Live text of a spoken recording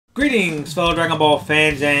Greetings, fellow Dragon Ball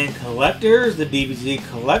fans and collectors, the DBZ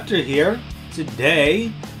Collector here.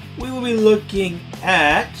 Today, we will be looking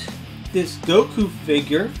at this Goku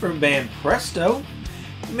figure from Band Presto,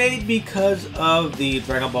 made because of the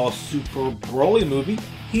Dragon Ball Super Broly movie.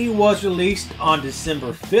 He was released on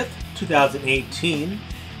December 5th, 2018,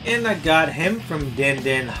 and I got him from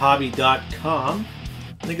DenDenHobby.com.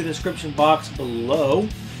 Link in the description box below,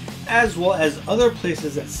 as well as other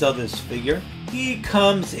places that sell this figure. He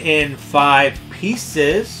comes in 5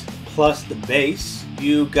 pieces, plus the base.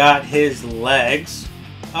 You got his legs,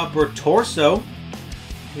 upper torso,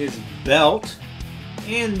 his belt,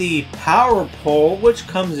 and the power pole, which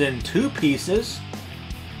comes in 2 pieces.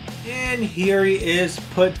 And here he is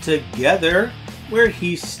put together, where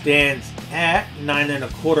he stands at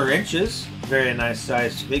 9¼ inches. Very nice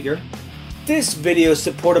sized figure. This video is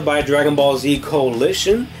supported by Dragon Ball Z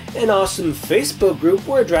Coalition, an awesome Facebook group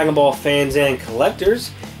where Dragon Ball fans and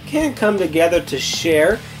collectors can come together to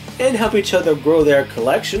share and help each other grow their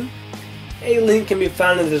collection. A link can be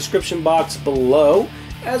found in the description box below,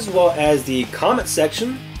 as well as the comment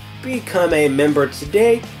section. Become a member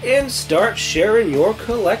today and start sharing your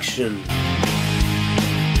collection.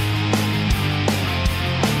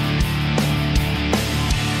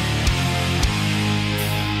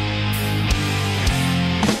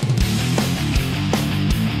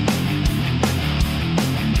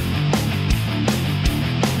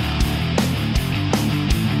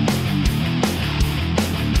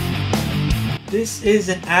 This is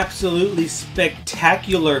an absolutely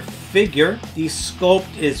spectacular figure. The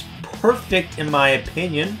sculpt is perfect in my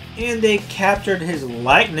opinion, and they captured his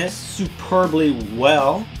likeness superbly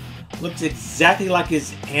well. Looks exactly like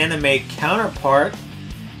his anime counterpart,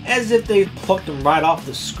 as if they plucked him right off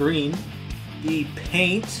the screen. The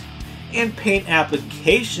paint and paint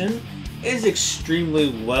application is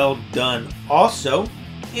extremely well done also,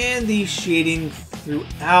 and the shading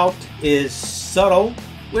throughout is subtle,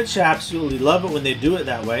 which I absolutely love it when they do it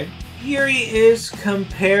that way. Here he is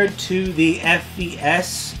compared to the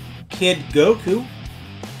FES Kid Goku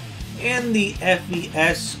and the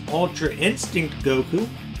FES Ultra Instinct Goku.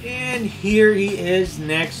 And here he is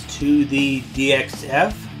next to the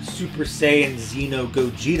DXF Super Saiyan Xeno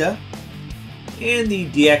Gogeta and the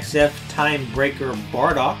DXF Time Breaker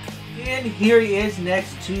Bardock. And here he is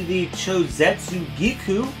next to the Chozetsu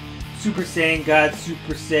Giku Super Saiyan God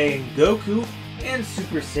Super Saiyan Goku and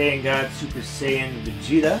Super Saiyan God Super Saiyan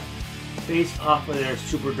Vegeta, based off of their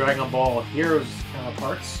Super Dragon Ball Heroes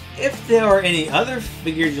counterparts. If there are any other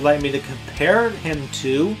figures you'd like me to compare him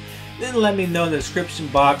to, then let me know in the description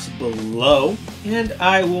box below, and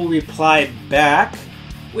I will reply back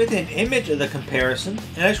with an image of the comparison.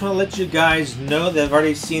 And I just want to let you guys know that I've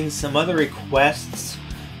already seen some other requests,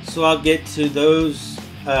 so I'll get to those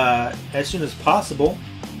as soon as possible.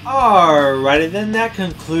 Alrighty then, that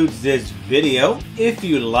concludes this video. If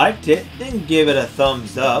you liked it, then give it a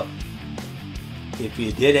thumbs up. If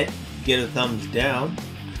you didn't, give it a thumbs down.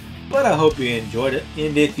 But I hope you enjoyed it.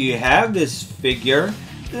 And if you have this figure,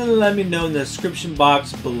 then let me know in the description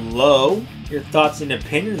box below your thoughts and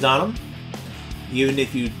opinions on him. Even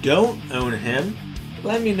if you don't own him,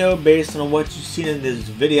 let me know based on what you've seen in this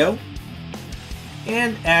video.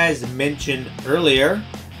 And as mentioned earlier,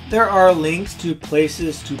 there are links to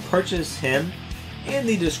places to purchase him in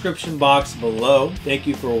the description box below. Thank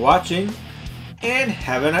you for watching, and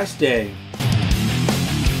have a nice day.